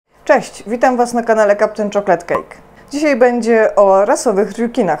Cześć, witam Was na kanale Captain Chocolate Cake. Dzisiaj będzie o rasowych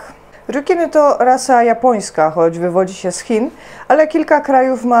ryukinach. Ryukiny to rasa japońska, choć wywodzi się z Chin, ale kilka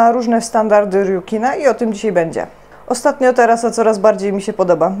krajów ma różne standardy ryukina i o tym dzisiaj będzie. Ostatnio ta rasa coraz bardziej mi się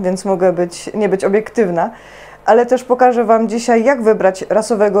podoba, więc mogę nie być obiektywna, ale też pokażę Wam dzisiaj, jak wybrać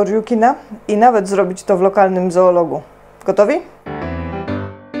rasowego ryukina i nawet zrobić to w lokalnym zoologu. Gotowi?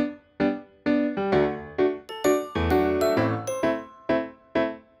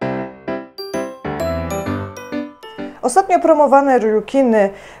 Ostatnio promowane ryukiny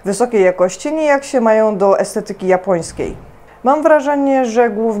wysokiej jakości nijak się mają do estetyki japońskiej. Mam wrażenie, że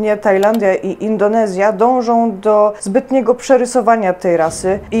głównie Tajlandia i Indonezja dążą do zbytniego przerysowania tej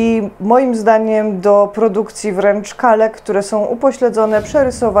rasy i moim zdaniem do produkcji wręcz kalek, które są upośledzone,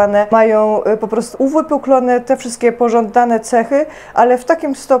 przerysowane, mają po prostu uwypuklone te wszystkie pożądane cechy, ale w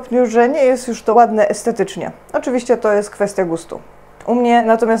takim stopniu, że nie jest już to ładne estetycznie. Oczywiście to jest kwestia gustu. U mnie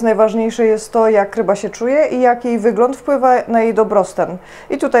natomiast najważniejsze jest to, jak ryba się czuje i jak jej wygląd wpływa na jej dobrostan.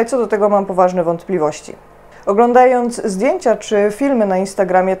 I tutaj co do tego mam poważne wątpliwości. Oglądając zdjęcia czy filmy na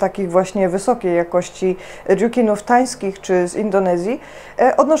Instagramie takich właśnie wysokiej jakości ryukinów tańskich czy z Indonezji,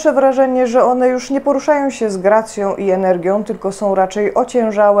 odnoszę wrażenie, że one już nie poruszają się z gracją i energią, tylko są raczej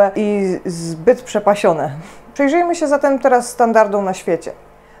ociężałe i zbyt przepasione. Przyjrzyjmy się zatem teraz standardom na świecie.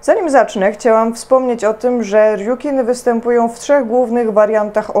 Zanim zacznę, chciałam wspomnieć o tym, że ryukiny występują w trzech głównych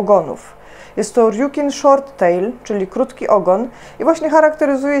wariantach ogonów. Jest to ryukin short tail, czyli krótki ogon i właśnie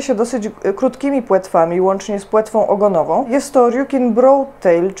charakteryzuje się dosyć krótkimi płetwami, łącznie z płetwą ogonową. Jest to ryukin broad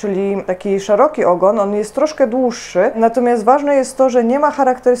tail, czyli taki szeroki ogon, on jest troszkę dłuższy, natomiast ważne jest to, że nie ma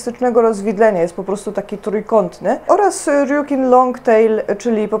charakterystycznego rozwidlenia, jest po prostu taki trójkątny. Oraz ryukin long tail,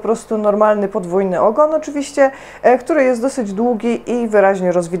 czyli po prostu normalny podwójny ogon oczywiście, który jest dosyć długi i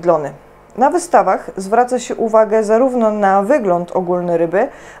wyraźnie rozwidlony. Na wystawach zwraca się uwagę zarówno na wygląd ogólny ryby,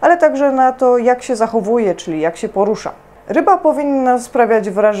 ale także na to, jak się zachowuje, czyli jak się porusza. Ryba powinna sprawiać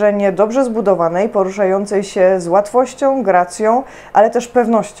wrażenie dobrze zbudowanej, poruszającej się z łatwością, gracją, ale też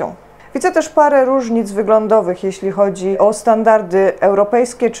pewnością. Widzę też parę różnic wyglądowych, jeśli chodzi o standardy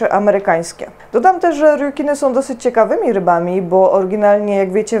europejskie czy amerykańskie. Dodam też, że ryukiny są dosyć ciekawymi rybami, bo oryginalnie,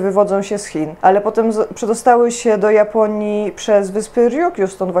 jak wiecie, wywodzą się z Chin, ale potem przedostały się do Japonii przez wyspy Ryukyu,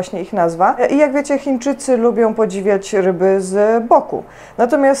 stąd właśnie ich nazwa. I jak wiecie, Chińczycy lubią podziwiać ryby z boku.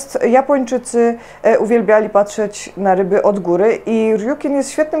 Natomiast Japończycy uwielbiali patrzeć na ryby od góry i ryukin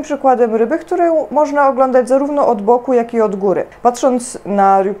jest świetnym przykładem ryby, którą można oglądać zarówno od boku, jak i od góry. Patrząc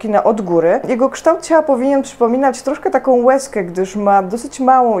na ryukina od góry, jego kształt ciała powinien przypominać troszkę taką łezkę, gdyż ma dosyć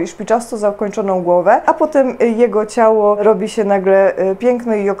małą i szpiczasto zakończoną głowę, a potem jego ciało robi się nagle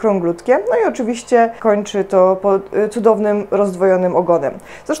piękne i okrąglutkie, no i oczywiście kończy to cudownym, rozdwojonym ogonem.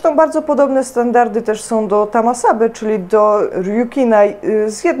 Zresztą bardzo podobne standardy też są do tamasaby, czyli do ryukina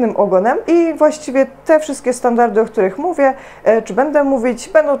z jednym ogonem i właściwie te wszystkie standardy, o których mówię, czy będę mówić,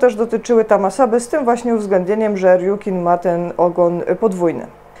 będą też dotyczyły tamasaby z tym właśnie uwzględnieniem, że ryukin ma ten ogon podwójny.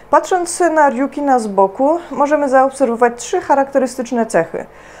 Patrząc na ryukina z boku, możemy zaobserwować trzy charakterystyczne cechy.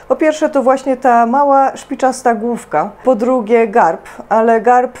 Po pierwsze to właśnie ta mała szpiczasta główka, po drugie garb, ale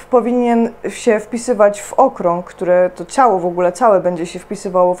garb powinien się wpisywać w okrąg, które to ciało w ogóle całe będzie się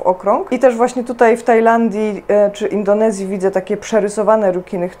wpisywało w okrąg. I też właśnie tutaj w Tajlandii czy Indonezji widzę takie przerysowane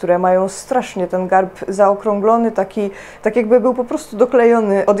ryukiny, które mają strasznie ten garb zaokrąglony, tak jakby był po prostu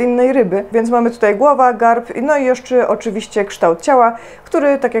doklejony od innej ryby. Więc mamy tutaj głowa, garb, no i jeszcze oczywiście kształt ciała,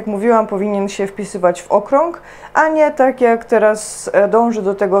 który, tak jak mówiłam, powinien się wpisywać w okrąg, a nie tak jak teraz dąży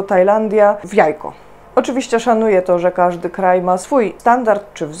do tego Tajlandia, w jajko. Oczywiście szanuję to, że każdy kraj ma swój standard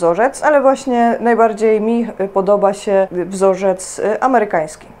czy wzorzec, ale właśnie najbardziej mi podoba się wzorzec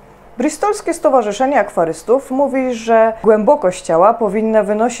amerykański. Bristolskie Stowarzyszenie Akwarystów mówi, że głębokość ciała powinna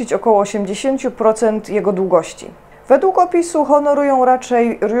wynosić około 80% jego długości. Według opisu honorują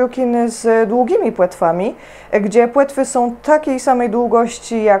raczej ryukiny z długimi płetwami, gdzie płetwy są takiej samej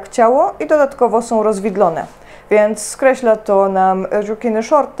długości jak ciało i dodatkowo są rozwidlone. Więc skreśla to nam ryukiny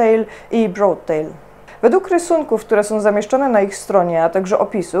short tail i broad tail. Według rysunków, które są zamieszczone na ich stronie, a także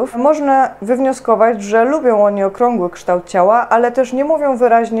opisów, można wywnioskować, że lubią oni okrągły kształt ciała, ale też nie mówią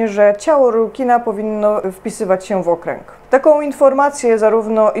wyraźnie, że ciało ryukina powinno wpisywać się w okręg. Taką informację,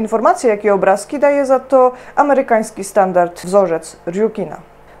 zarówno informacje, jak i obrazki, daje za to amerykański standard wzorzec ryukina.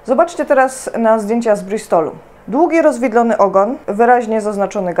 Zobaczcie teraz na zdjęcia z Bristolu. Długi, rozwidlony ogon, wyraźnie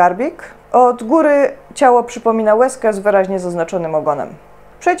zaznaczony garbik. Od góry ciało przypomina łezkę z wyraźnie zaznaczonym ogonem.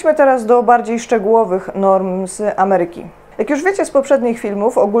 Przejdźmy teraz do bardziej szczegółowych norm z Ameryki. Jak już wiecie z poprzednich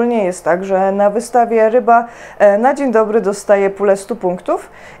filmów, ogólnie jest tak, że na wystawie ryba na dzień dobry dostaje pulę 100 punktów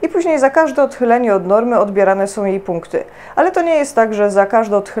i później za każde odchylenie od normy odbierane są jej punkty. Ale to nie jest tak, że za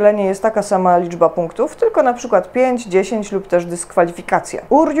każde odchylenie jest taka sama liczba punktów, tylko na przykład 5, 10 lub też dyskwalifikacja.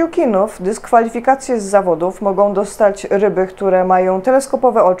 U ryukinów dyskwalifikacje z zawodów mogą dostać ryby, które mają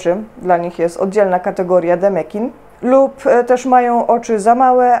teleskopowe oczy, dla nich jest oddzielna kategoria demekin, lub też mają oczy za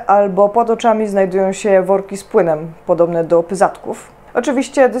małe, albo pod oczami znajdują się worki z płynem, podobne do pyzatków.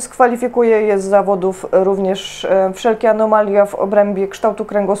 Oczywiście dyskwalifikuje je z zawodów również wszelkie anomalia w obrębie kształtu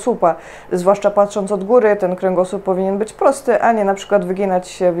kręgosłupa, zwłaszcza patrząc od góry, ten kręgosłup powinien być prosty, a nie na przykład wyginać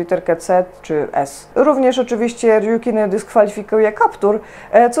się w literkę C czy S. Również oczywiście ryukiny dyskwalifikuje kaptur,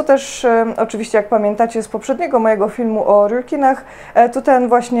 co też oczywiście, jak pamiętacie z poprzedniego mojego filmu o ryukinach, to ten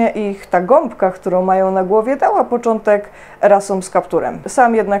właśnie ta gąbka, którą mają na głowie, dała początek rasom z kapturem.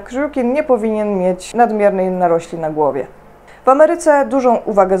 Sam jednak ryukin nie powinien mieć nadmiernej narośli na głowie. W Ameryce dużą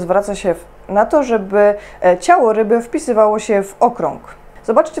uwagę zwraca się na to, żeby ciało ryby wpisywało się w okrąg.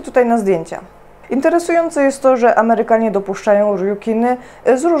 Zobaczcie tutaj na zdjęcia. Interesujące jest to, że Amerykanie dopuszczają ryukiny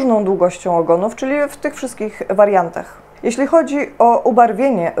z różną długością ogonów, czyli w tych wszystkich wariantach. Jeśli chodzi o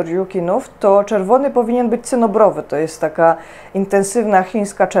ubarwienie ryukinów, to czerwony powinien być cynobrowy, to jest taka intensywna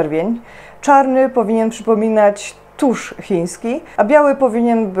chińska czerwień. Czarny powinien przypominać tusz chiński, a biały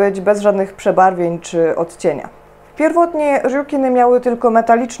powinien być bez żadnych przebarwień czy odcienia. Pierwotnie ryukiny miały tylko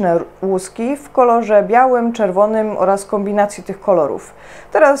metaliczne łuski w kolorze białym, czerwonym oraz kombinacji tych kolorów.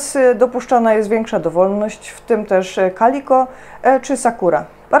 Teraz dopuszczana jest większa dowolność, w tym też kaliko czy sakura.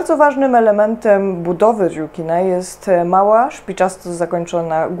 Bardzo ważnym elementem budowy ryukina jest mała, szpiczasto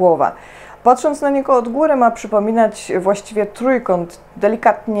zakończona głowa. Patrząc na niego od góry ma przypominać właściwie trójkąt,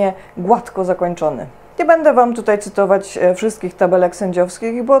 delikatnie gładko zakończony. Nie będę Wam tutaj cytować wszystkich tabelek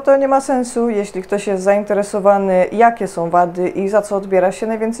sędziowskich, bo to nie ma sensu. Jeśli ktoś jest zainteresowany, jakie są wady i za co odbiera się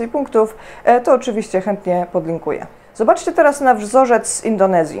najwięcej punktów, to oczywiście chętnie podlinkuję. Zobaczcie teraz na wzorzec z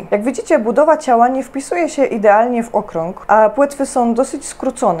Indonezji. Jak widzicie, budowa ciała nie wpisuje się idealnie w okrąg, a płetwy są dosyć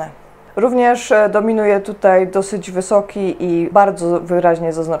skrócone. Również dominuje tutaj dosyć wysoki i bardzo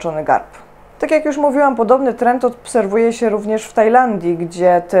wyraźnie zaznaczony garb. Tak jak już mówiłam, podobny trend obserwuje się również w Tajlandii,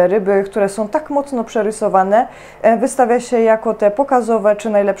 gdzie te ryby, które są tak mocno przerysowane, wystawia się jako te pokazowe czy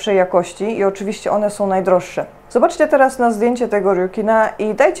najlepszej jakości i oczywiście one są najdroższe. Zobaczcie teraz na zdjęcie tego ryukina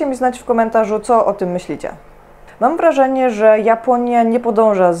i dajcie mi znać w komentarzu, co o tym myślicie. Mam wrażenie, że Japonia nie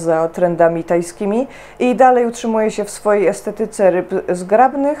podąża za trendami tajskimi i dalej utrzymuje się w swojej estetyce ryb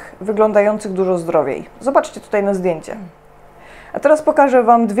zgrabnych, wyglądających dużo zdrowiej. Zobaczcie tutaj na zdjęcie. A teraz pokażę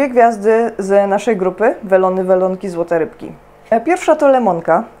Wam dwie gwiazdy z naszej grupy, Welony, Welonki, Złote Rybki. Pierwsza to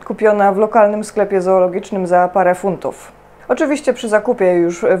Lemonka, kupiona w lokalnym sklepie zoologicznym za parę funtów. Oczywiście przy zakupie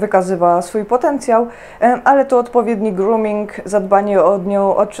już wykazywała swój potencjał, ale to odpowiedni grooming, zadbanie o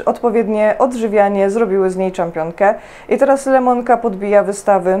nią, odpowiednie odżywianie zrobiły z niej czempionkę. I teraz Lemonka podbija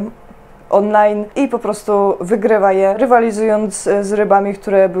wystawy online i po prostu wygrywa je, rywalizując z rybami,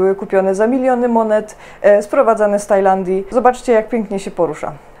 które były kupione za miliony monet, sprowadzane z Tajlandii. Zobaczcie, jak pięknie się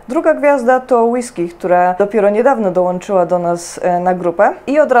porusza. Druga gwiazda to Whisky, która dopiero niedawno dołączyła do nas na grupę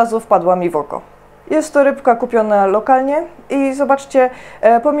i od razu wpadła mi w oko. Jest to rybka kupiona lokalnie i zobaczcie,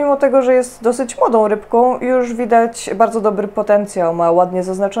 pomimo tego, że jest dosyć młodą rybką, już widać bardzo dobry potencjał. Ma ładnie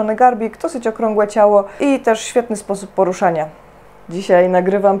zaznaczony garbik, dosyć okrągłe ciało i też świetny sposób poruszania. Dzisiaj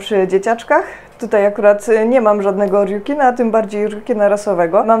nagrywam przy dzieciaczkach. Tutaj akurat nie mam żadnego ryukina, a tym bardziej ryukina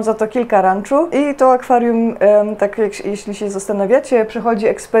rasowego. Mam za to kilka ranczu i to akwarium, tak jak jeśli się zastanawiacie, przechodzi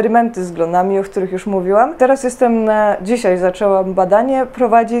eksperymenty z glonami, o których już mówiłam. Teraz dzisiaj zaczęłam badanie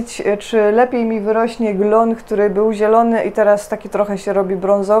prowadzić, czy lepiej mi wyrośnie glon, który był zielony i teraz taki trochę się robi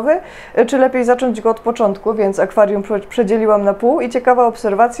brązowy, czy lepiej zacząć go od początku, więc akwarium przedzieliłam na pół i ciekawa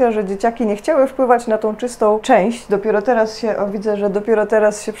obserwacja, że dzieciaki nie chciały wpływać na tą czystą część. Dopiero teraz widzę, że dopiero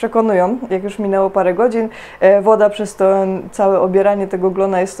teraz się przekonują, jak już minęło parę godzin. Woda przez to całe obieranie tego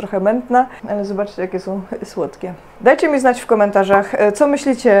glona jest trochę mętna, ale zobaczcie, jakie są słodkie. Dajcie mi znać w komentarzach, co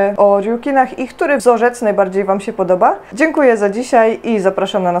myślicie o ryukinach i który wzorzec najbardziej Wam się podoba. Dziękuję za dzisiaj i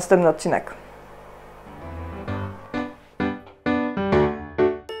zapraszam na następny odcinek.